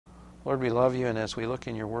Lord, we love you, and as we look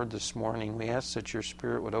in your word this morning, we ask that your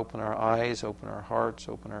Spirit would open our eyes, open our hearts,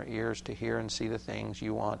 open our ears to hear and see the things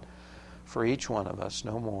you want for each one of us,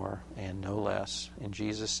 no more and no less. In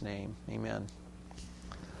Jesus' name, amen.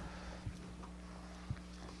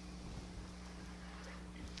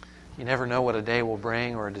 You never know what a day will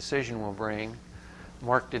bring or a decision will bring.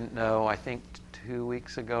 Mark didn't know, I think 2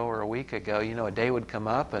 weeks ago or a week ago, a day would come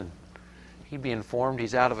up and he'd be informed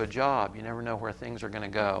he's out of a job. You never know where things are going to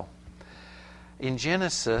go. In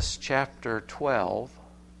Genesis chapter 12,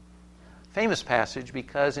 famous passage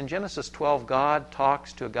because in Genesis 12, God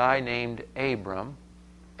talks to a guy named Abe,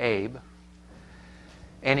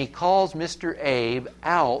 and he calls Mr. Abe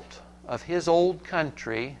out of his old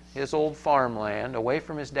country, his old farmland, away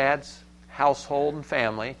from his dad's household and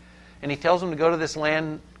family, and he tells him to go to this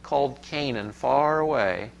land called Canaan, far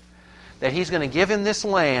away, that he's going to give him this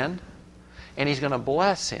land, and he's going to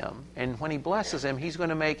bless him. And when he blesses him, he's going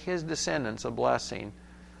to make his descendants a blessing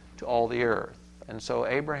to all the earth. And so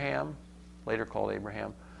Abraham, later called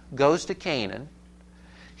Abraham, goes to Canaan.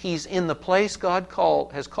 He's in the place God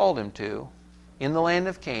has called him to, in the land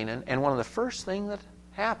of Canaan. And one of the first things that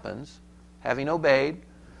happens, having obeyed,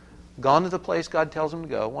 gone to the place God tells him to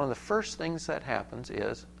go, one of the first things that happens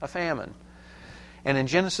is a famine. And in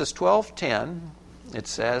Genesis 12:10, it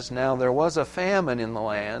says, "Now there was a famine in the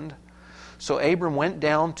land, so Abram went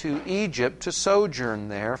down to Egypt to sojourn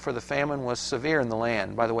there, for the famine was severe in the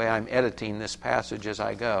land." By the way, I'm editing this passage as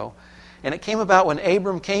I go. "And it came about when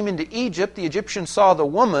Abram came into Egypt, the Egyptians saw the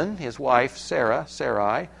woman," his wife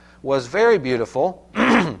Sarai, "was very beautiful.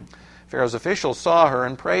 Pharaoh's officials saw her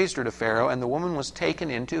and praised her to Pharaoh, and the woman was taken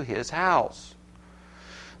into his house.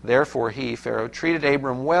 Therefore he, Pharaoh, treated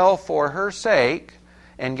Abram well for her sake,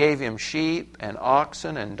 and gave him sheep and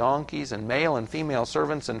oxen and donkeys and male and female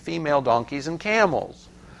servants and female donkeys and camels."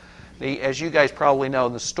 As you guys probably know,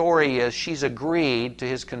 the story is she's agreed to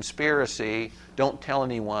his conspiracy. Don't tell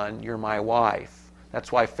anyone you're my wife.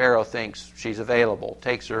 That's why Pharaoh thinks she's available,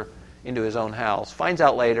 takes her into his own house. Finds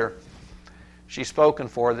out later she's spoken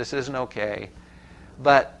for, this isn't okay.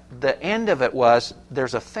 But the end of it was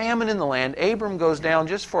there's a famine in the land. Abram goes down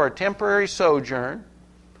just for a temporary sojourn,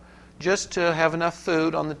 just to have enough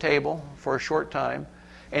food on the table for a short time,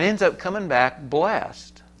 and ends up coming back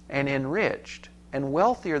blessed and enriched and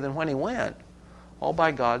wealthier than when he went, all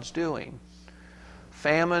by God's doing.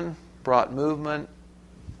 Famine brought movement,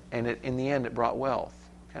 and in the end it brought wealth.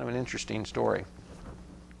 Kind of an interesting story.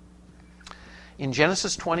 In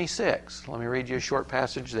Genesis 26, let me read you a short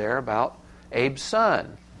passage there about Abe's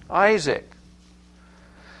son, Isaac.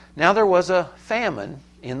 "Now there was a famine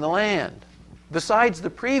in the land, besides the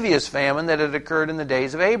previous famine that had occurred in the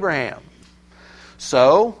days of Abraham.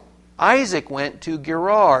 So Isaac went to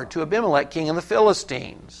Gerar, to Abimelech, king of the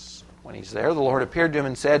Philistines. When he's there, the Lord appeared to him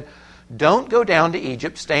and said, 'Don't go down to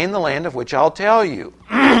Egypt, stay in the land of which I'll tell you.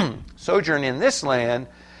 Sojourn in this land,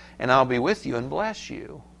 and I'll be with you and bless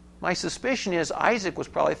you.' My suspicion is Isaac was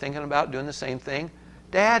probably thinking about doing the same thing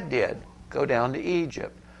Dad did, go down to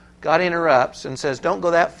Egypt. God interrupts and says, 'Don't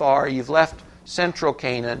go that far. You've left central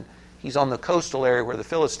Canaan.' He's on the coastal area where the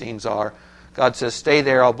Philistines are. God says, 'Stay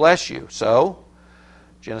there, I'll bless you.' So,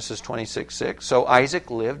 Genesis 26:6, so Isaac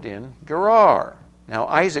lived in Gerar. Now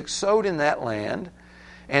Isaac sowed in that land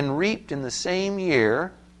and reaped in the same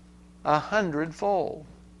year 100-fold.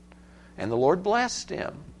 And the Lord blessed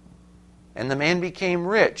him. And the man became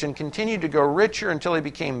rich and continued to grow richer until he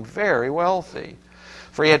became very wealthy.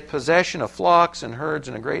 For he had possession of flocks and herds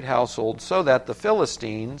and a great household, so that the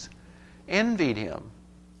Philistines envied him."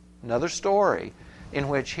 Another story in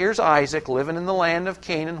which here's Isaac living in the land of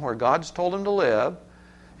Canaan where God's told him to live,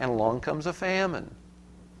 and along comes a famine.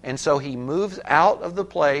 And so he moves out of the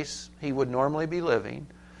place he would normally be living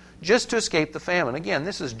just to escape the famine. Again,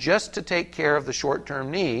 this is just to take care of the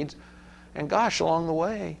short-term needs. And gosh, along the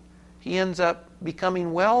way, he ends up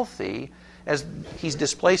becoming wealthy as he's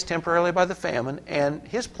displaced temporarily by the famine, and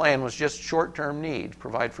his plan was just short-term needs,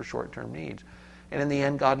 provide for short-term needs. And in the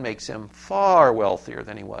end, God makes him far wealthier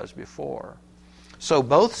than he was before. So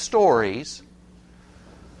both stories,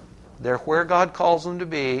 they're where God calls them to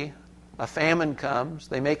be. A famine comes.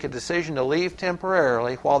 They make a decision to leave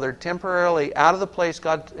temporarily. While they're temporarily out of the place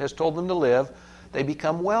God has told them to live, they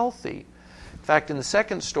become wealthy. In fact, in the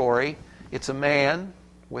second story, it's a man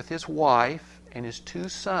with his wife and his 2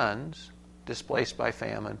 sons displaced by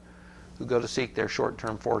famine who go to seek their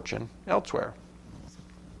short-term fortune elsewhere.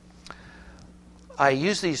 I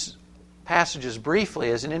use these passages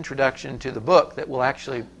briefly as an introduction to the book that we'll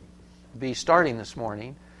actually be starting this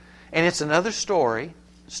morning. And it's another story,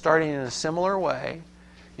 starting in a similar way,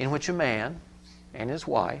 in which a man and his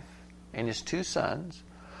wife and his 2 sons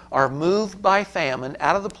are moved by famine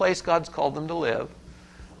out of the place God's called them to live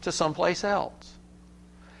to someplace else.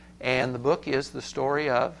 And the book is the story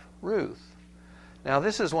of Ruth. Now,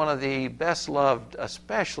 this is one of the best loved,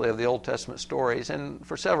 especially of the Old Testament stories, and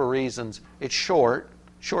for several reasons. It's short.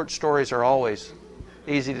 Short stories are always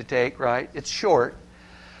easy to take, right? It's short.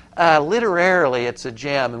 Literarily, it's a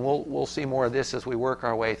gem, and we'll see more of this as we work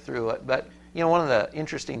our way through it. But, one of the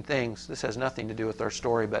interesting things, this has nothing to do with our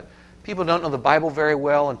story, but people don't know the Bible very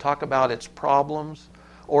well and talk about its problems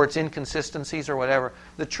or its inconsistencies or whatever.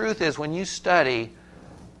 The truth is, when you study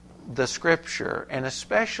the Scripture, and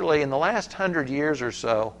especially in the last 100 years or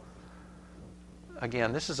so,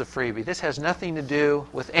 again, this is a freebie. This has nothing to do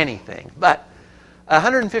with anything. But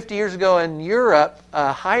 150 years ago in Europe,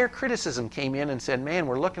 higher criticism came in and said, man,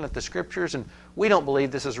 we're looking at the Scriptures and we don't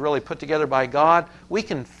believe this is really put together by God. We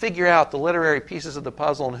can figure out the literary pieces of the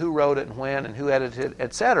puzzle and who wrote it and when and who edited it,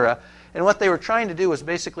 etc. And what they were trying to do was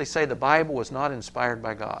basically say the Bible was not inspired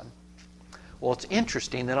by God. Well, it's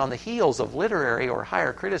interesting that on the heels of literary or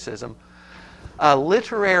higher criticism,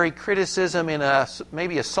 literary criticism in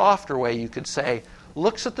maybe a softer way, you could say,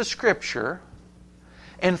 looks at the Scripture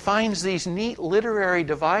and finds these neat literary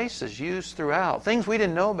devices used throughout, things we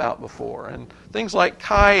didn't know about before, and things like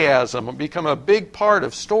chiasm become a big part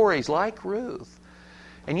of stories like Ruth.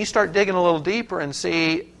 And you start digging a little deeper and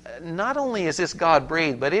see, not only is this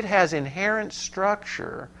God-breathed, but it has inherent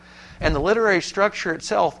structure. And the literary structure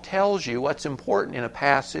itself tells you what's important in a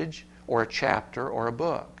passage or a chapter or a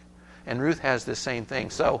book. And Ruth has the same thing.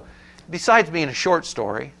 So, besides being a short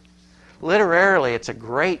story, literarily it's a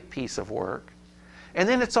great piece of work. And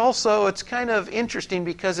then it's kind of interesting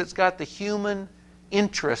because it's got the human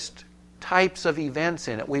interest types of events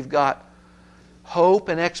in it. We've got hope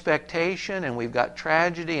and expectation, and we've got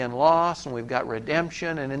tragedy and loss, and we've got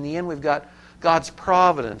redemption, and in the end we've got God's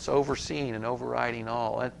providence overseeing and overriding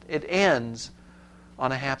all. It ends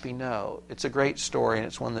on a happy note. It's a great story, and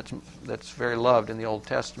it's one that's very loved in the Old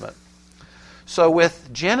Testament. So with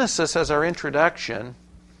Genesis as our introduction,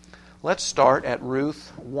 let's start at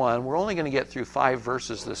Ruth 1. We're only going to get through 5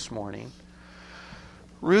 verses this morning.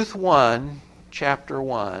 Ruth 1, chapter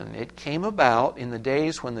 1. It came about in the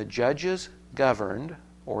days when the judges governed,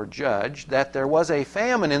 or judged, that there was a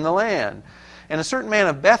famine in the land. And a certain man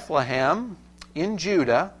of Bethlehem in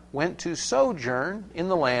Judah went to sojourn in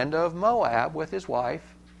the land of Moab with his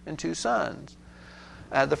wife and 2 sons.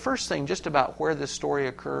 The first thing just about where this story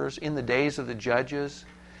occurs, in the days of the judges,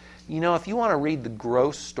 if you want to read the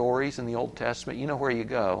gross stories in the Old Testament, you know where you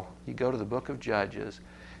go. You go to the book of Judges.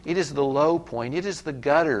 It is the low point. It is the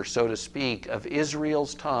gutter, so to speak, of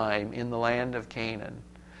Israel's time in the land of Canaan.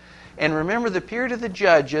 And remember, the period of the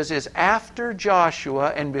Judges is after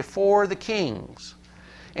Joshua and before the kings.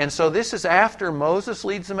 And so this is after Moses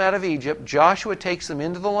leads them out of Egypt. Joshua takes them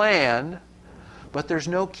into the land, but there's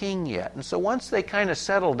no king yet. And so once they kind of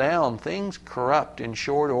settle down, things corrupt in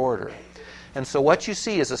short order. And so what you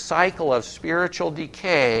see is a cycle of spiritual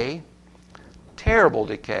decay, terrible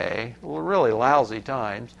decay, really lousy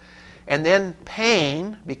times, and then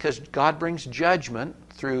pain, because God brings judgment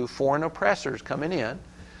through foreign oppressors coming in.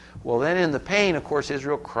 Well, then in the pain, of course,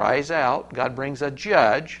 Israel cries out. God brings a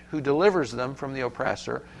judge who delivers them from the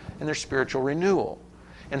oppressor, and there's spiritual renewal.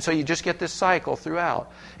 And so you just get this cycle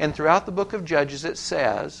throughout. And throughout the book of Judges it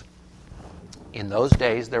says, in those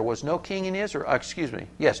days there was no king in Israel.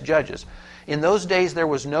 Judges. In those days there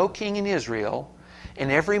was no king in Israel,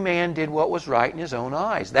 and every man did what was right in his own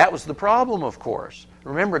eyes. That was the problem, of course.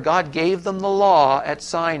 Remember, God gave them the law at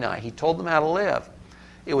Sinai. He told them how to live.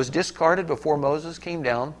 It was discarded before Moses came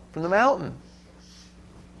down from the mountain.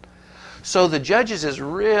 So the Judges is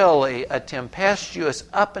really a tempestuous,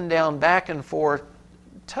 up and down, back and forth,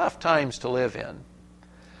 tough times to live in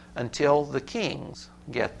until the kings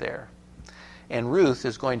get there. And Ruth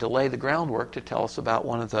is going to lay the groundwork to tell us about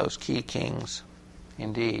one of those key kings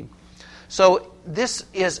indeed. So this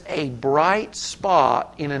is a bright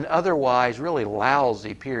spot in an otherwise really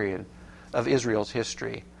lousy period of Israel's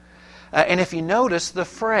history. And if you notice the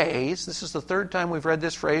phrase, this is the 3rd time we've read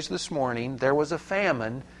this phrase this morning, there was a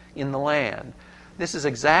famine in the land. This is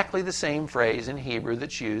exactly the same phrase in Hebrew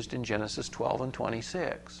that's used in Genesis 12 and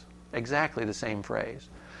 26. Exactly the same phrase.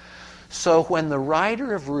 So when the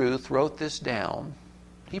writer of Ruth wrote this down,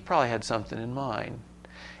 he probably had something in mind.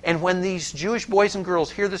 And when these Jewish boys and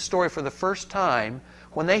girls hear this story for the first time,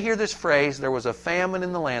 when they hear this phrase, there was a famine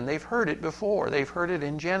in the land, they've heard it before. They've heard it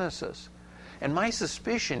in Genesis. And my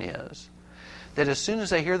suspicion is that as soon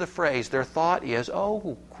as they hear the phrase, their thought is,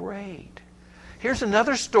 oh, great. Here's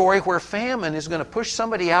another story where famine is going to push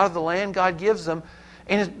somebody out of the land God gives them,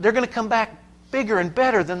 and they're going to come back bigger and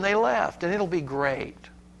better than they left, and it'll be great.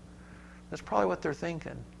 That's probably what they're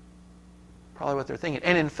thinking. Probably what they're thinking.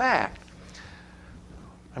 And in fact,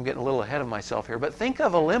 I'm getting a little ahead of myself here, but think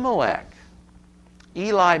of Elimelech.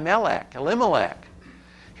 Elimelech.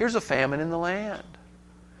 Here's a famine in the land.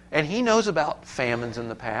 And he knows about famines in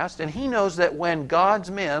the past, and he knows that when God's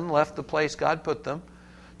men left the place God put them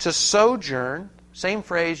to sojourn, same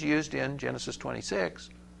phrase used in Genesis 26,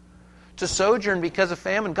 to sojourn because of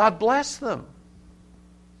famine, God blessed them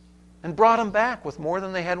and brought them back with more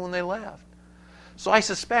than they had when they left. So I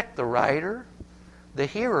suspect the writer, the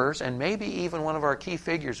hearers, and maybe even one of our key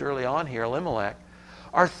figures early on here, Elimelech,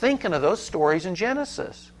 are thinking of those stories in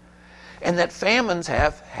Genesis, and that famines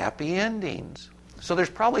have happy endings. So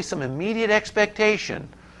there's probably some immediate expectation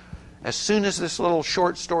as soon as this little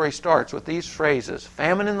short story starts with these phrases: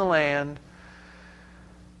 famine in the land,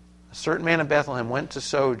 a certain man of Bethlehem went to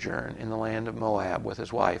sojourn in the land of Moab with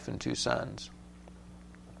his wife and 2 sons.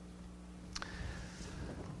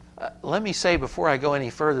 Let me say before I go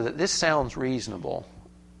any further that this sounds reasonable,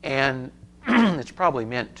 and it's probably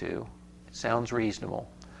meant to. It sounds reasonable.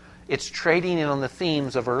 It's trading in on the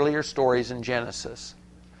themes of earlier stories in Genesis.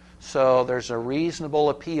 So there's a reasonable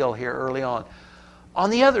appeal here early on.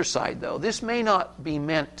 On the other side, though, this may not be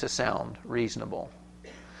meant to sound reasonable.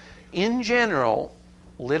 In general,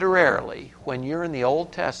 literarily, when you're in the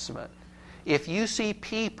Old Testament, if you see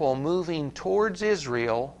people moving towards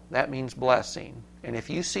Israel, that means blessing. And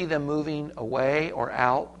if you see them moving away or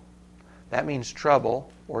out, that means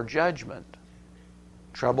trouble or judgment.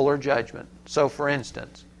 Trouble or judgment. So, for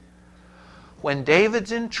instance, when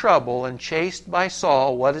David's in trouble and chased by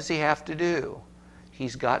Saul, what does he have to do?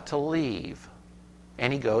 He's got to leave.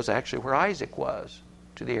 And he goes actually where Isaac was,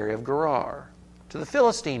 to the area of Gerar, to the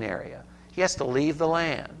Philistine area. He has to leave the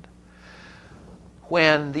land.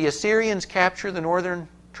 When the Assyrians capture the northern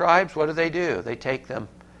tribes, what do? They take them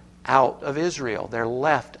out of Israel. They're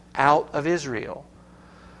left out of Israel.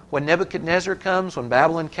 When Nebuchadnezzar comes, when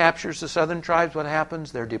Babylon captures the southern tribes, what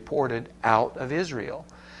happens? They're deported out of Israel.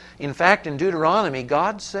 In fact, in Deuteronomy,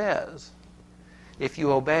 God says, if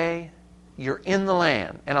you obey, you're in the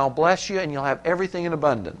land, and I'll bless you, and you'll have everything in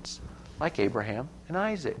abundance, like Abraham and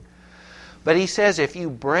Isaac. But he says, if you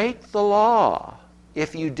break the law,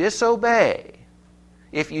 if you disobey,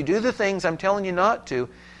 if you do the things I'm telling you not to,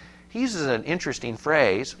 he uses an interesting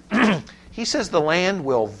phrase. He says the land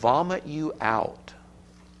will vomit you out.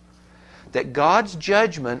 That God's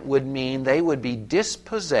judgment would mean they would be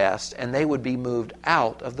dispossessed and they would be moved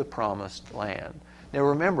out of the promised land. Now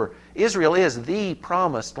remember, Israel is the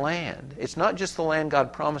promised land. It's not just the land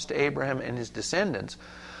God promised to Abraham and his descendants,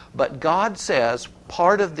 but God says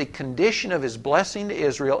part of the condition of his blessing to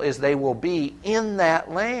Israel is they will be in that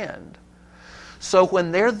land. So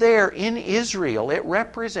when they're there in Israel, it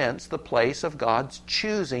represents the place of God's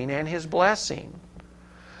choosing and his blessing.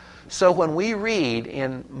 So when we read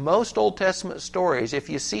in most Old Testament stories, if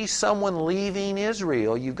you see someone leaving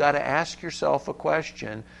Israel, you've got to ask yourself a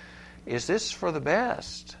question: is this for the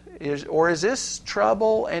best? Or is this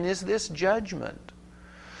trouble and is this judgment?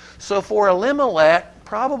 So for Elimelech,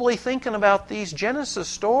 probably thinking about these Genesis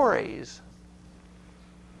stories,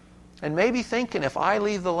 and maybe thinking, if I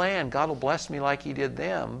leave the land, God will bless me like he did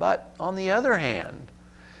them. But on the other hand,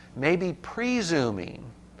 maybe presuming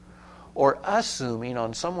or assuming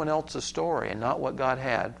on someone else's story and not what God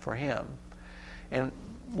had for him. And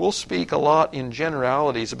we'll speak a lot in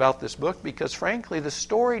generalities about this book because, frankly, the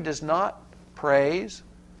story does not praise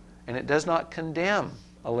and it does not condemn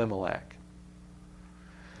Elimelech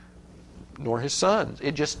nor his sons.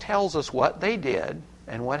 It just tells us what they did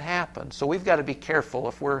and what happened. So we've got to be careful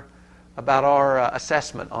if we're about our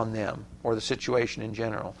assessment on them or the situation in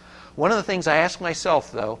general. One of the things I ask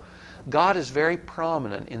myself, though, God is very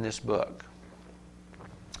prominent in this book.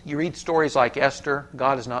 You read stories like Esther,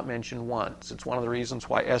 God is not mentioned once. It's one of the reasons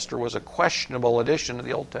why Esther was a questionable addition to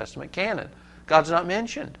the Old Testament canon. God's not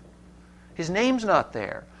mentioned. His name's not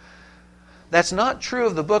there. That's not true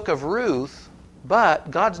of the book of Ruth,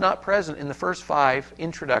 but God's not present in the first 5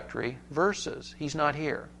 introductory verses. He's not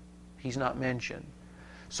here. He's not mentioned.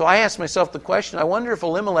 So I asked myself the question, I wonder if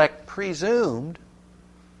Elimelech presumed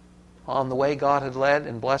on the way God had led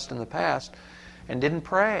and blessed in the past and didn't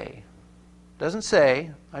pray. Doesn't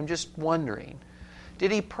say, I'm just wondering.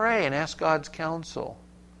 Did he pray and ask God's counsel?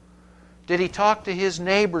 Did he talk to his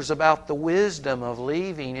neighbors about the wisdom of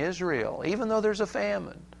leaving Israel, even though there's a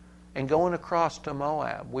famine, and going across to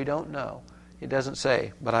Moab? We don't know. It doesn't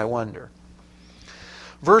say, but I wonder.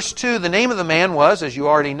 Verse 2, the name of the man was, as you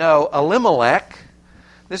already know, Elimelech.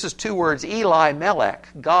 This is 2 words, Eli, Melech,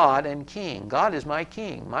 God and king. God is my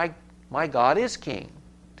king. My God is king.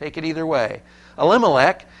 Take it either way.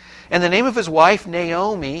 Elimelech. And the name of his wife,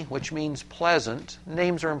 Naomi, which means pleasant.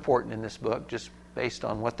 Names are important in this book, just based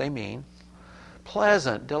on what they mean.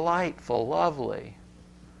 Pleasant, delightful, lovely.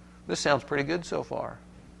 This sounds pretty good so far.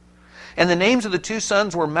 And the names of the two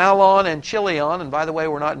sons were Mahlon and Chilion. And by the way,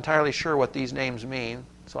 we're not entirely sure what these names mean,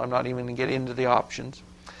 so I'm not even going to get into the options.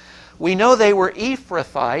 We know they were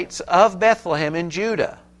Ephrathites of Bethlehem in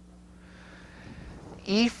Judah.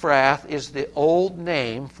 Ephrath is the old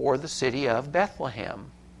name for the city of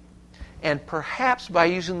Bethlehem. And perhaps by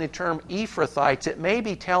using the term Ephrathites, it may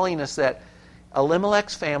be telling us that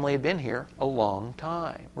Elimelech's family had been here a long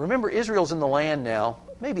time. Remember, Israel's in the land now,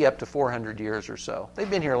 maybe up to 400 years or so. They've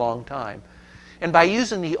been here a long time. And by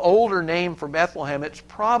using the older name for Bethlehem, it's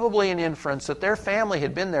probably an inference that their family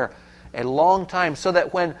had been there a long time, so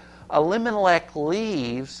that when Elimelech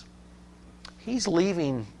leaves, he's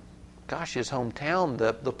leaving, his hometown,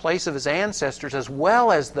 the place of his ancestors, as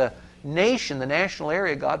well as the nation, the national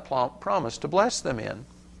area God promised to bless them in.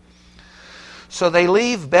 So they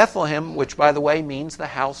leave Bethlehem, which, by the way, means the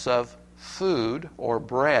house of food or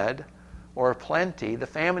bread or plenty. The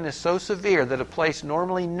famine is so severe that a place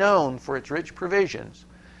normally known for its rich provisions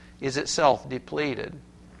is itself depleted.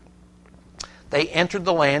 They entered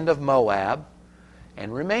the land of Moab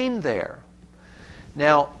and remained there.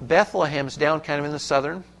 Now, Bethlehem's down kind of in the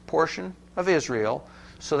southern portion of Israel,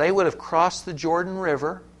 so they would have crossed the Jordan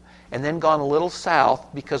River and then gone a little south,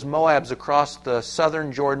 because Moab's across the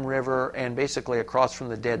southern Jordan River and basically across from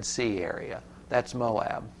the Dead Sea area. That's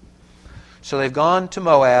Moab. So they've gone to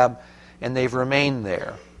Moab and they've remained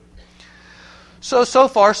there. So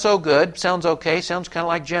far, so good. Sounds okay. Sounds kind of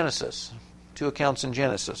like Genesis. 2 accounts in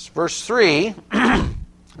Genesis. Verse 3, then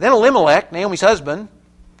Elimelech, Naomi's husband,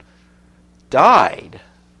 died.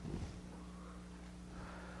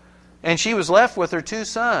 And she was left with her 2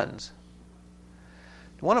 sons.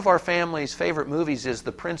 One of our family's favorite movies is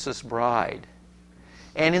The Princess Bride.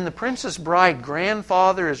 And in The Princess Bride,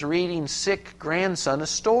 grandfather is reading sick grandson a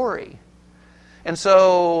story. And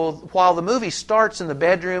so while the movie starts in the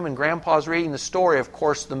bedroom and grandpa's reading the story, of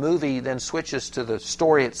course the movie then switches to the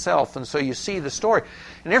story itself. And so you see the story.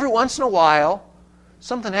 And every once in a while,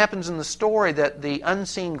 something happens in the story that the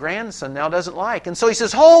unseen grandson now doesn't like. And so he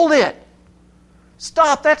says, "Hold it!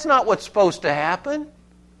 Stop, that's not what's supposed to happen."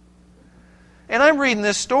 And I'm reading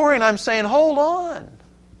this story and I'm saying, hold on.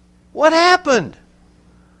 What happened?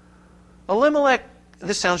 Elimelech,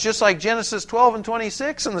 this sounds just like Genesis 12 and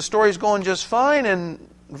 26, and the story's going just fine. And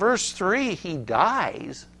verse 3, he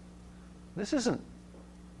dies. This isn't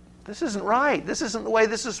right. This isn't the way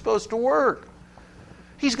this is supposed to work.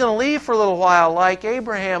 He's going to leave for a little while like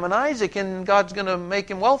Abraham and Isaac, and God's going to make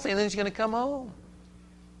him wealthy, and then he's going to come home.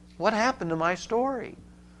 What happened to my story?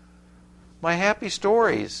 My happy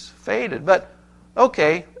story's faded. But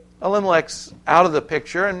okay, Elimelech's out of the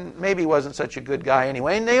picture, and maybe he wasn't such a good guy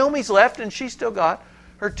anyway. And Naomi's left, and she's still got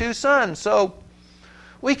her 2 sons. So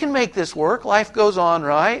we can make this work. Life goes on,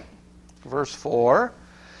 right? Verse 4.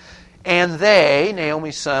 And they,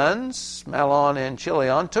 Naomi's sons, Mahlon and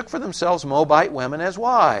Chilion, took for themselves Moabite women as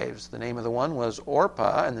wives. The name of the one was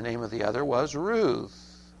Orpah, and the name of the other was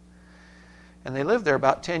Ruth. And they lived there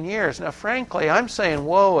about 10 years. Now, frankly, I'm saying,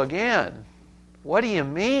 whoa again. What do you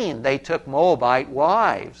mean they took Moabite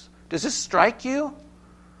wives? Does this strike you?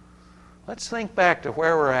 Let's think back to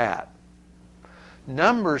where we're at.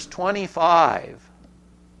 Numbers 25.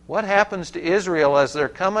 What happens to Israel as they're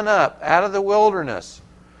coming up out of the wilderness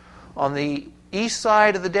on the east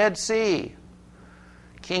side of the Dead Sea?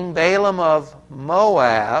 King Balaam of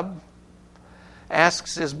Moab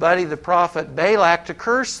asks his buddy the prophet Balak to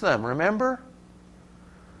curse them, remember?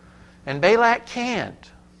 And Balak can't.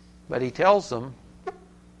 But he tells them,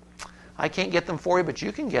 I can't get them for you, but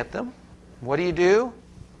you can get them. What do?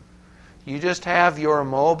 You just have your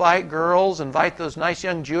Moabite girls invite those nice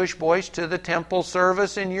young Jewish boys to the temple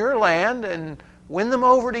service in your land and win them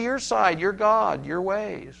over to your side, your God, your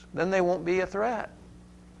ways. Then they won't be a threat.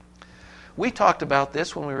 We talked about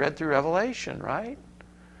this when we read through Revelation, right?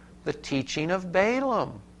 The teaching of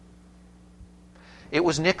Balaam. It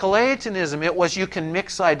was Nicolaitanism. It was you can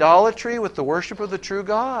mix idolatry with the worship of the true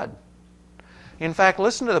God. In fact,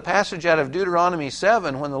 listen to the passage out of Deuteronomy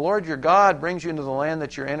 7. When the Lord your God brings you into the land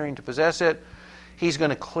that you're entering to possess it, He's going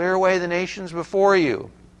to clear away the nations before you.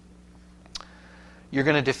 You're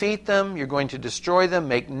going to defeat them. You're going to destroy them.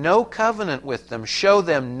 Make no covenant with them. Show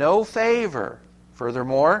them no favor.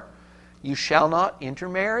 Furthermore, you shall not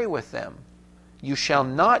intermarry with them. You shall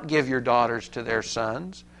not give your daughters to their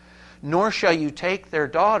sons, nor shall you take their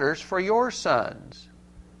daughters for your sons.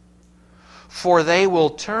 For they will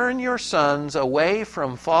turn your sons away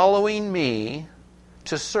from following me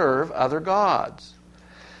to serve other gods.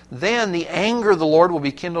 then the anger of the Lord will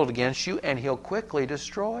be kindled against you, and He'll quickly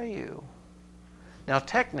destroy you. Now,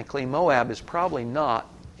 technically, Moab is probably not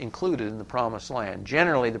included in the Promised Land.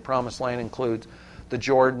 Generally, the Promised Land includes the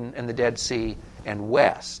Jordan and the Dead Sea and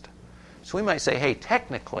west. So we might say, hey,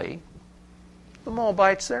 technically, the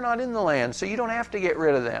Moabites, they're not in the land, so you don't have to get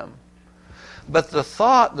rid of them. But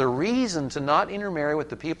the reason to not intermarry with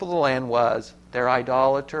the people of the land was they're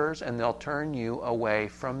idolaters and they'll turn you away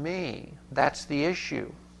from me. That's the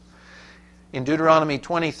issue. In Deuteronomy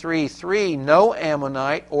 23:3, no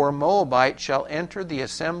Ammonite or Moabite shall enter the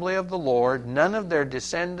assembly of the Lord. None of their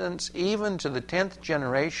descendants, even to the 10th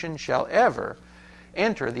generation, shall ever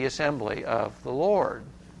enter the assembly of the Lord.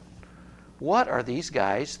 What are these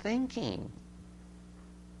guys thinking?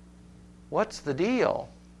 What's the deal?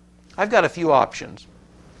 I've got a few options.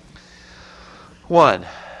 One,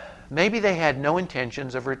 maybe they had no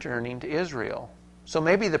intentions of returning to Israel. So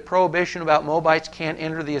maybe the prohibition about Moabites can't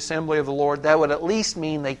enter the assembly of the Lord, that would at least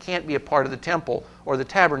mean they can't be a part of the temple or the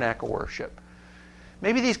tabernacle worship.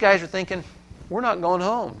 Maybe these guys are thinking, we're not going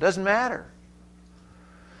home. Doesn't matter.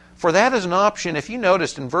 For that is an option. If you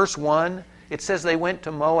noticed in verse 1, it says they went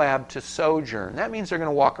to Moab to sojourn. That means they're going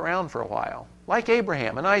to walk around for a while. Like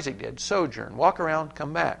Abraham and Isaac did. Sojourn. Walk around,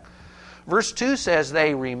 come back. Verse 2 says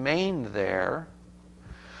they remained there.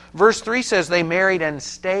 Verse 3 says they married and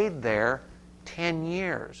stayed there 10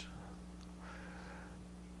 years.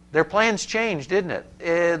 Their plans changed, didn't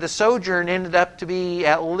it? The sojourn ended up to be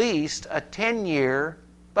at least a 10-year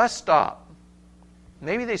bus stop.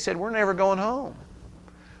 Maybe they said, we're never going home.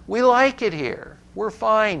 We like it here. We're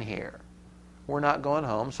fine here. We're not going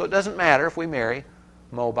home, so it doesn't matter if we marry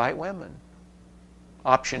Moabite women.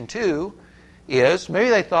 Option 2 is maybe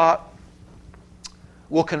they thought,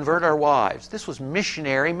 we'll convert our wives. This was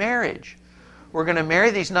missionary marriage. We're going to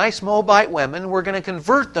marry these nice Moabite women. We're going to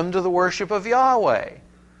convert them to the worship of Yahweh.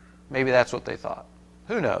 Maybe that's what they thought.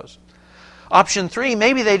 Who knows? Option 3,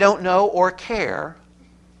 maybe they don't know or care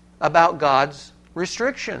about God's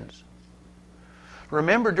restrictions.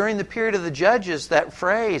 Remember, during the period of the Judges, that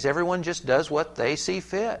phrase, everyone just does what they see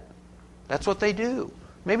fit. That's what they do.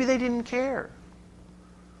 Maybe they didn't care.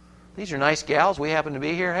 These are nice gals. We happen to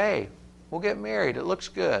be here. Hey, we'll get married. It looks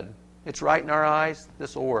good. It's right in our eyes.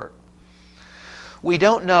 This will work. We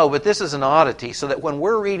don't know, but this is an oddity, so that when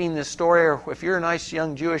we're reading this story, or if you're a nice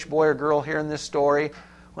young Jewish boy or girl hearing this story,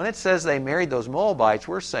 when it says they married those Moabites,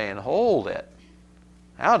 we're saying, hold it.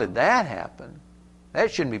 How did that happen?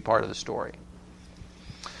 That shouldn't be part of the story.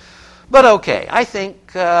 But okay, I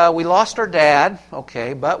think we lost our dad,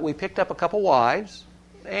 okay, but we picked up a couple wives,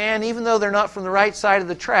 and even though they're not from the right side of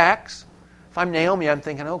the tracks, if I'm Naomi, I'm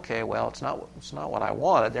thinking, okay, well, it's not what I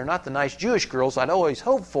wanted. They're not the nice Jewish girls I'd always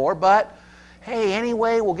hoped for, but hey,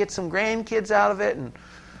 anyway, we'll get some grandkids out of it, and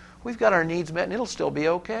we've got our needs met, and it'll still be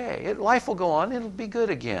okay. Life will go on. It'll be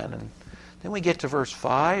good again. And then we get to verse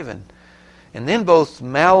 5, and then both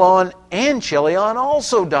Mahlon and Chilion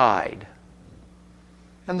also died.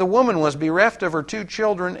 And the woman was bereft of her 2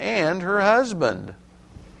 children and her husband.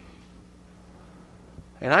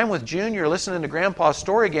 And I'm with Junior listening to Grandpa's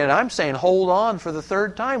story again, and I'm saying, hold on for the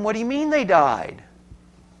 3rd time. What do you mean they died?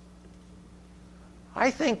 I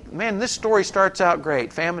think, man, this story starts out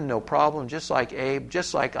great. Famine, no problem, just like Abe,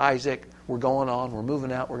 just like Isaac. We're going on, we're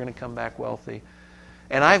moving out, we're going to come back wealthy.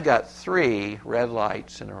 And I've got 3 red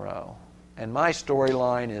lights in a row. And my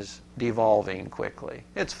storyline is devolving quickly.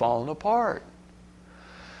 It's falling apart.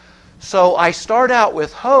 So I start out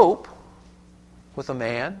with hope, with a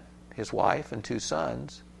man, his wife, and 2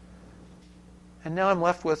 sons. And now I'm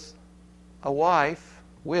left with a wife,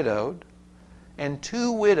 widowed, and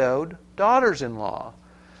 2 widowed daughters-in-law.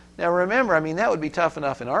 Now remember, that would be tough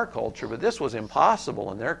enough in our culture, but this was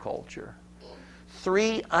impossible in their culture.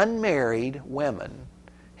 3 unmarried women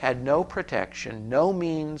had no protection, no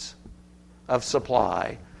means of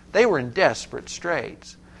supply. They were in desperate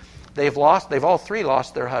straits. They've all 3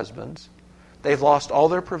 lost their husbands. They've lost all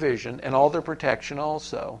their provision and all their protection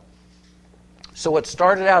also. So what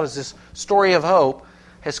started out as this story of hope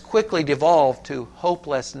has quickly devolved to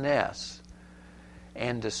hopelessness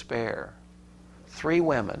and despair. 3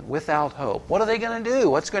 women without hope. What are they going to do?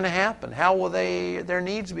 What's going to happen? How will their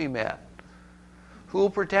needs be met? Who will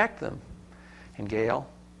protect them? And Gail,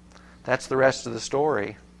 that's the rest of the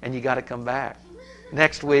story. And you got to come back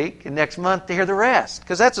next week and next month to hear the rest,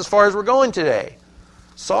 because that's as far as we're going today.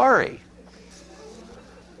 Sorry.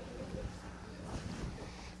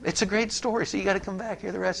 It's a great story, so you got to come back,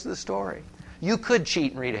 hear the rest of the story. You could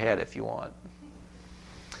cheat and read ahead if you want.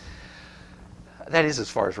 That is as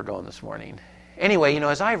far as we're going this morning. Anyway,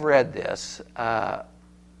 as I've read this,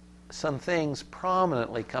 some things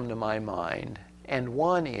prominently come to my mind, And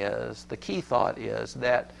one is, the key thought is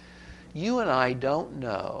that you and I don't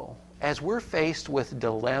know, as we're faced with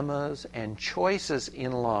dilemmas and choices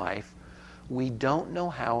in life, we don't know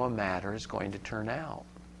how a matter is going to turn out.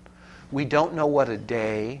 We don't know what a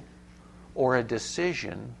day or a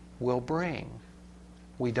decision will bring.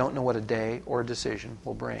 We don't know what a day or a decision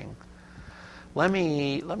will bring. Let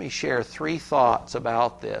me share 3 thoughts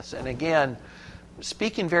about this. And again,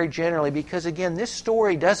 speaking very generally, because again, this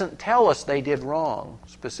story doesn't tell us they did wrong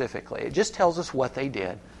specifically. It just tells us what they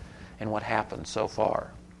did and what happened so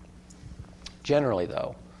far. Generally,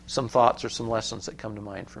 though, some thoughts or some lessons that come to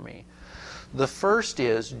mind for me. The first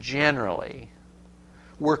is, generally,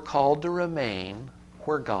 we're called to remain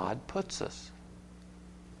where God puts us.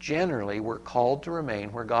 Generally, we're called to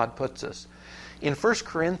remain where God puts us. In 1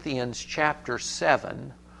 Corinthians chapter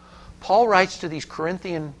 7, Paul writes to these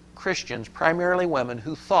Corinthian Christians, primarily women,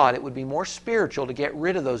 who thought it would be more spiritual to get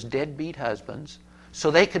rid of those deadbeat husbands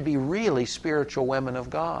so they could be really spiritual women of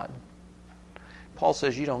God. Paul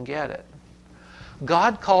says, you don't get it.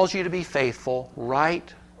 God calls you to be faithful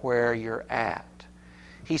right where you're at.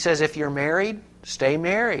 He says, if you're married, stay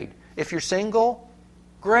married. If you're single,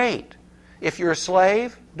 great. If you're a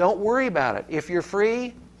slave, don't worry about it. If you're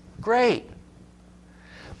free, great.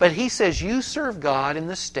 But he says you serve God in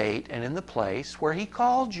the state and in the place where He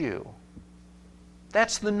called you.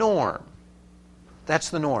 That's the norm. That's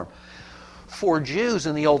the norm. For Jews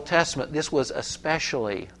in the Old Testament, this was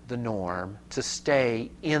especially the norm, to stay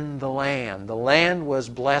in the land. The land was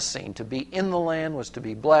blessing. To be in the land was to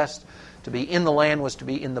be blessed. To be in the land was to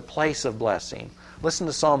be in the place of blessing. Listen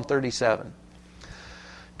to Psalm 37.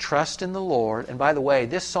 Trust in the Lord. And by the way,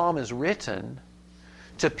 this psalm is written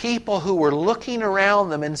to people who were looking around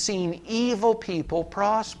them and seeing evil people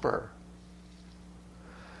prosper.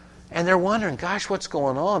 And they're wondering, gosh, what's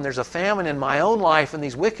going on? There's a famine in my own life, and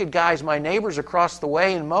these wicked guys, my neighbors across the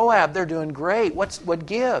way in Moab, they're doing great. What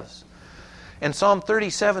gives? And Psalm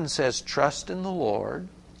 37 says, trust in the Lord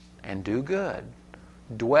and do good.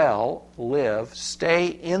 Dwell, live, stay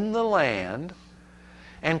in the land,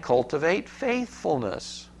 and cultivate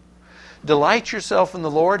faithfulness. Delight yourself in the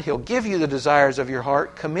Lord. He'll give you the desires of your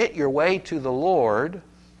heart. Commit your way to the Lord.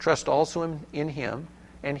 Trust also in Him,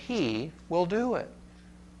 and He will do it.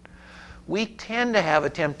 We tend to have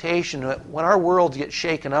a temptation that when our world gets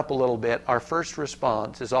shaken up a little bit, our first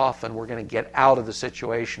response is often we're going to get out of the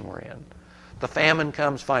situation we're in. The famine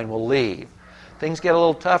comes, fine, we'll leave. Things get a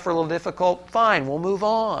little tougher, a little difficult, fine, we'll move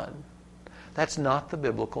on. That's not the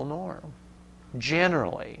biblical norm.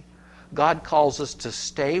 Generally, God calls us to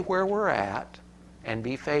stay where we're at and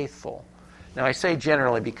be faithful. Now, I say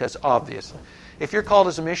generally because obviously, if you're called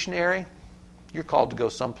as a missionary, you're called to go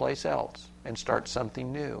someplace else and start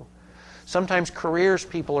something new. Sometimes careers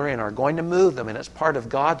people are in are going to move them, and it's part of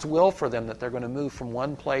God's will for them that they're going to move from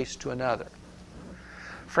one place to another.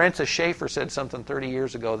 Francis Schaeffer said something 30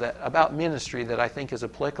 years ago about ministry that I think is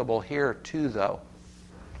applicable here too, though.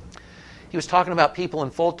 He was talking about people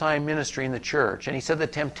in full-time ministry in the church, and he said the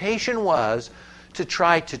temptation was to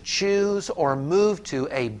try to choose or move to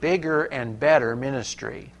a bigger and better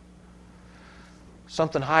ministry.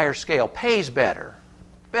 Something higher scale, pays better,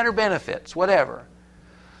 better benefits, whatever.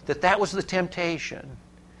 That was the temptation.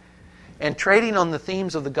 And trading on the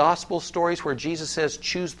themes of the gospel stories where Jesus says,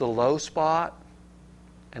 choose the low spot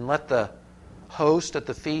and let the host at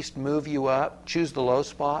the feast move you up, choose the low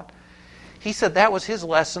spot. He said that was his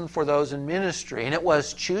lesson for those in ministry. And it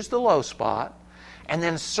was choose the low spot and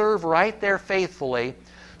then serve right there faithfully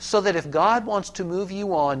so that if God wants to move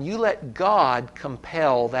you on, you let God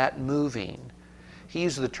compel that moving. He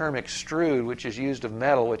used the term extrude, which is used of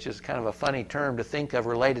metal, which is kind of a funny term to think of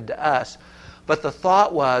related to us. But the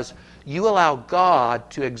thought was, you allow God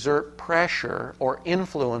to exert pressure or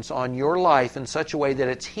influence on your life in such a way that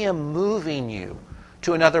it's Him moving you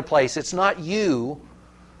to another place. It's not you,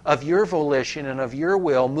 of your volition and of your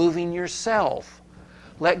will, moving yourself.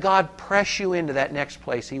 Let God press you into that next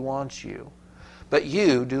place He wants you. But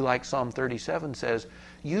you do like Psalm 37 says,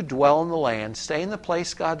 you dwell in the land, stay in the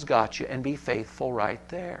place God's got you, and be faithful right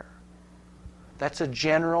there. That's a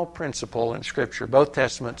general principle in Scripture, both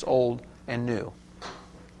Testaments, Old and New.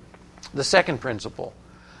 The second principle,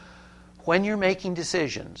 when you're making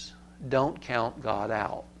decisions, don't count God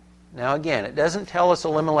out. Now again, it doesn't tell us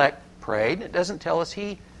Elimelech prayed. It doesn't tell us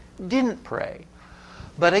he didn't pray.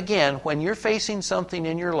 But again, when you're facing something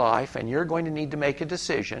in your life and you're going to need to make a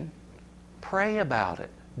decision, pray about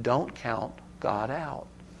it. Don't count God out.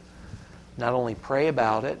 Not only pray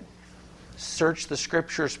about it, search the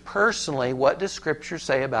Scriptures personally. What does Scripture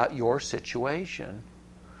say about your situation?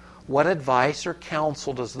 What advice or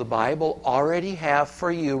counsel does the Bible already have for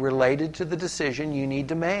you related to the decision you need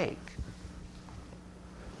to make?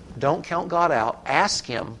 Don't count God out. Ask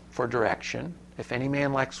Him for direction. If any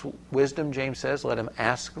man lacks wisdom, James says, let him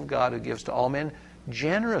ask of God who gives to all men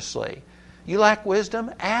generously. You lack wisdom?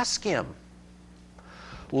 Ask Him.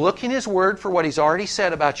 Look in His Word for what He's already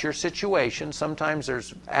said about your situation. Sometimes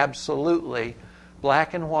there's absolutely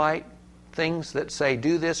black and white things that say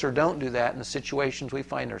do this or don't do that in the situations we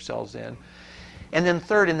find ourselves in. And then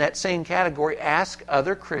third, in that same category, ask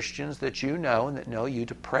other Christians that you know and that know you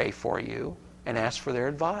to pray for you and ask for their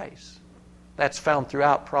advice. That's found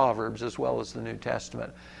throughout Proverbs as well as the New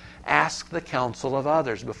Testament. Ask the counsel of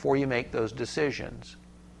others before you make those decisions.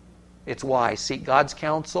 It's wise. Seek God's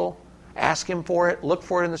counsel, ask Him for it, look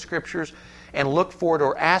for it in the Scriptures, and look for it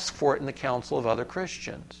or ask for it in the counsel of other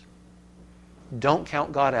Christians. Don't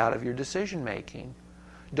count God out of your decision making.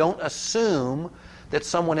 Don't assume that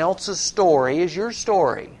someone else's story is your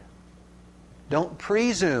story. Don't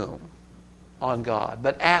presume on God,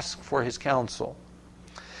 but ask for His counsel.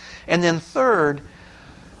 And then third,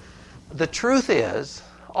 the truth is,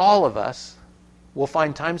 all of us will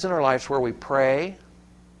find times in our lives where we pray,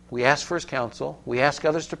 we ask for His counsel, we ask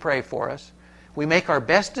others to pray for us, we make our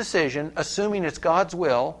best decision, assuming it's God's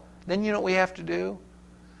will. Then you know what we have to do?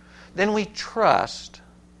 Then we trust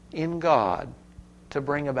in God to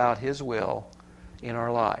bring about His will in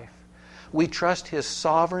our life. We trust His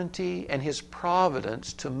sovereignty and His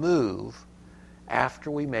providence to move after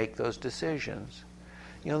we make those decisions.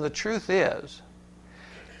 You know, the truth is,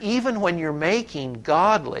 even when you're making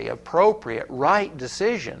godly, appropriate, right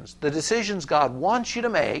decisions, the decisions God wants you to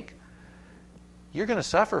make, you're going to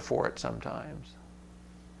suffer for it sometimes.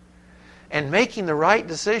 And making the right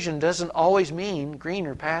decision doesn't always mean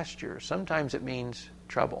greener pastures. Sometimes it means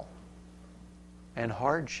trouble and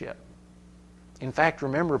hardship. In fact,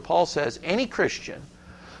 remember, Paul says any Christian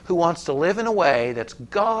who wants to live in a way that's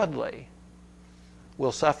godly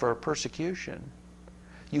will suffer persecution.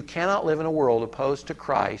 You cannot live in a world opposed to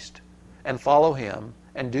Christ and follow Him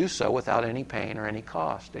and do so without any pain or any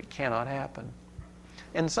cost. It cannot happen.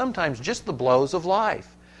 And sometimes just the blows of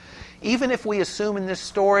life. Even if we assume in this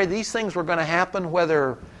story these things were going to happen,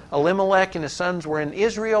 whether Elimelech and his sons were in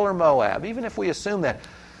Israel or Moab, even if we assume that,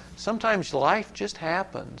 sometimes life just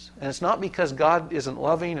happens. And it's not because God isn't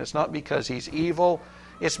loving, it's not because He's evil,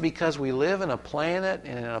 it's because we live in a planet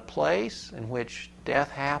and in a place in which death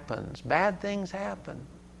happens. Bad things happen,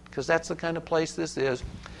 because that's the kind of place this is.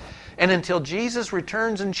 And until Jesus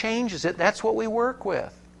returns and changes it, that's what we work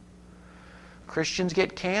with. Christians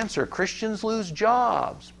get cancer. Christians lose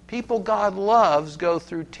jobs. People God loves go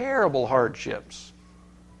through terrible hardships.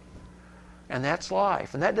 And that's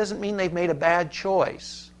life. And that doesn't mean they've made a bad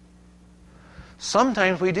choice.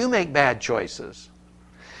 Sometimes we do make bad choices.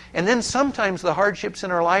 And then sometimes the hardships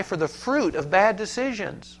in our life are the fruit of bad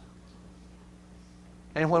decisions.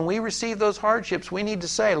 And when we receive those hardships, we need to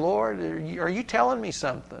say, Lord, are you telling me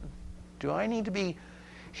something? Do I need to be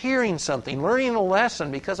hearing something, learning a lesson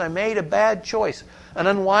because I made a bad choice, an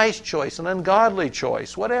unwise choice, an ungodly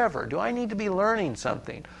choice, whatever? Do I need to be learning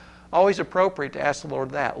something? Always appropriate to ask the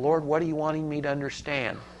Lord that. Lord, what are you wanting me to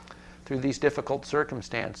understand through these difficult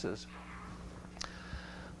circumstances?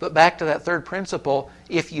 But back to that third principle,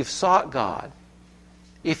 if you've sought God,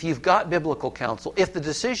 if you've got biblical counsel, if the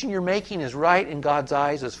decision you're making is right in God's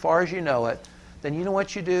eyes as far as you know it, then you know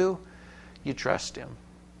what you do? You trust Him.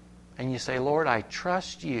 And you say, Lord, I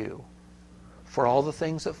trust you for all the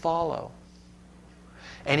things that follow.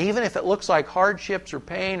 And even if it looks like hardships or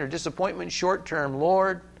pain or disappointment short term,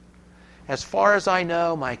 Lord, as far as I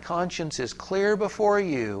know, my conscience is clear before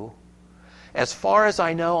you. As far as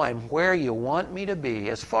I know, I'm where you want me to be.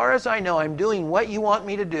 As far as I know, I'm doing what you want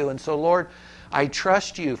me to do. And so, Lord, I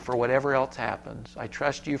trust you for whatever else happens. I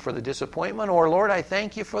trust you for the disappointment, or, Lord, I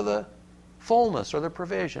thank you for the fullness or the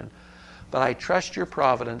provision. But I trust your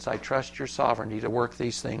providence. I trust your sovereignty to work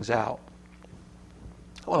these things out.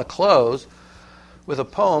 I want to close with a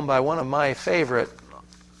poem by one of my favorite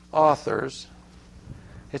authors.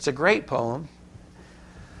 It's a great poem.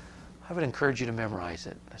 I would encourage you to memorize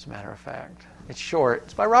it, as a matter of fact. It's short.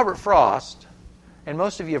 It's by Robert Frost, and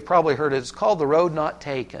most of you have probably heard it. It's called The Road Not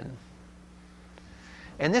Taken.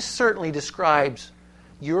 And this certainly describes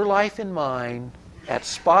your life and mine at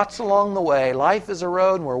spots along the way. Life is a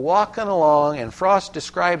road, and we're walking along, and Frost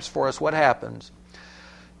describes for us what happens.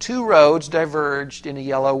 Two roads diverged in a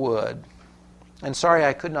yellow wood, and sorry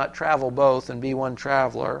I could not travel both and be one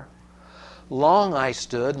traveler. Long I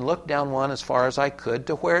stood and looked down one as far as I could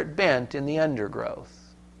to where it bent in the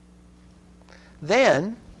undergrowth.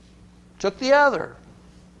 Then took the other,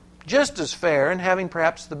 just as fair and having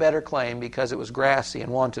perhaps the better claim because it was grassy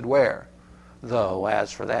and wanted wear. Though,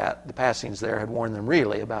 as for that, the passings there had worn them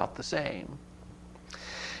really about the same.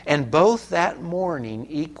 And both that morning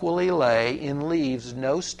equally lay in leaves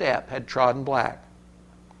no step had trodden black.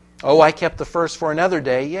 Oh, I kept the first for another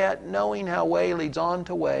day, yet knowing how way leads on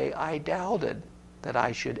to way, I doubted that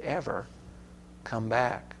I should ever come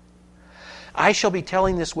back. I shall be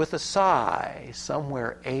telling this with a sigh,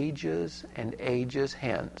 somewhere ages and ages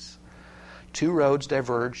hence. Two roads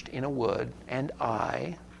diverged in a wood, and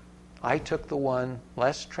I took the one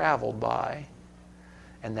less traveled by,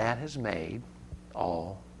 and that has made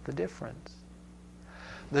all the difference.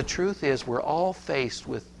 The truth is, we're all faced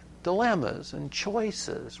with dilemmas and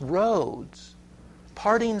choices, roads,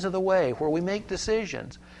 partings of the way where we make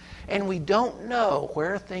decisions, and we don't know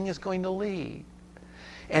where a thing is going to lead.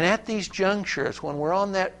 And at these junctures, when we're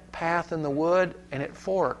on that path in the wood and it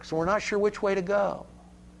forks, and we're not sure which way to go,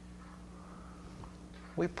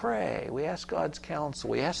 we pray, we ask God's counsel,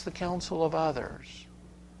 we ask the counsel of others.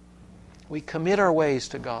 We commit our ways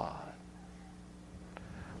to God.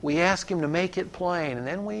 We ask Him to make it plain, and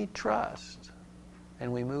then we trust,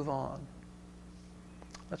 and we move on.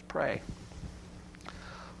 Let's pray.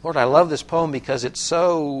 Lord, I love this poem because it's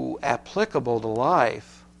so applicable to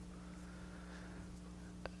life.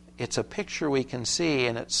 It's a picture we can see,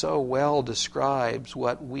 and it so well describes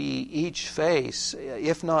what we each face,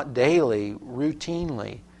 if not daily,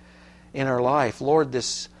 routinely in our life. Lord,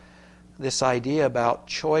 this idea about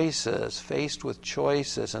choices, faced with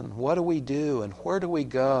choices, and what do we do, and where do we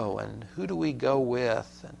go, and who do we go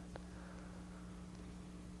with, and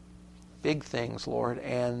big things, Lord,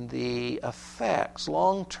 and the effects,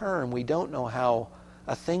 long term, we don't know how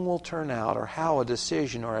a thing will turn out, or how a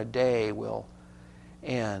decision or a day will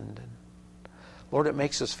end. Lord, it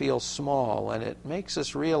makes us feel small, and it makes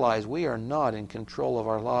us realize we are not in control of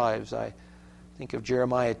our lives. I think of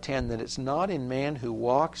Jeremiah 10, that it's not in man who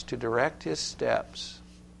walks to direct his steps.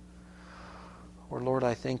 Or Lord,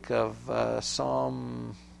 I think of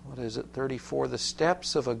Psalm, 34, the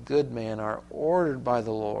steps of a good man are ordered by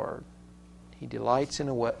the Lord. He delights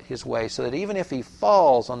in his way, so that even if he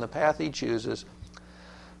falls on the path he chooses,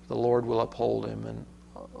 the Lord will uphold him. And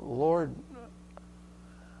Lord,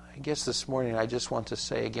 I guess this morning I just want to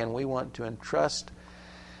say again, we want to entrust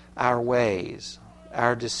our ways,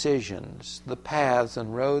 our decisions, the paths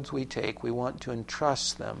and roads we take, we want to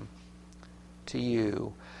entrust them to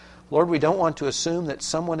You. Lord, we don't want to assume that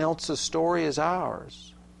someone else's story is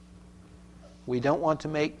ours. We don't want to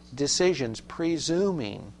make decisions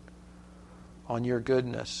presuming on Your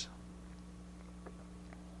goodness.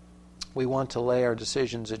 We want to lay our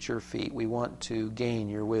decisions at Your feet. We want to gain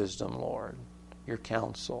Your wisdom, Lord, Your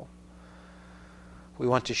counsel. We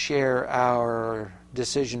want to share our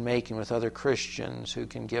decision-making with other Christians who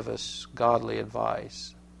can give us godly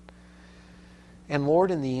advice. And Lord,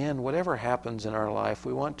 in the end, whatever happens in our life,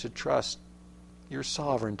 we want to trust Your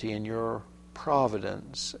sovereignty and Your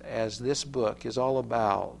providence, as this book is all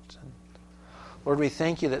about. Lord, we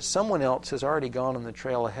thank You that someone else has already gone on the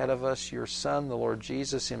trail ahead of us, Your Son, the Lord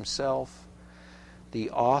Jesus Himself, the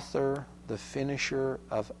author, the finisher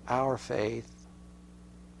of our faith.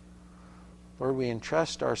 Lord, we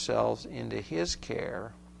entrust ourselves into His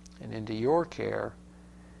care and into Your care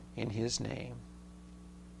in His name.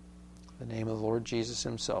 In the name of the Lord Jesus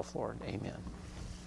Himself, Lord. Amen.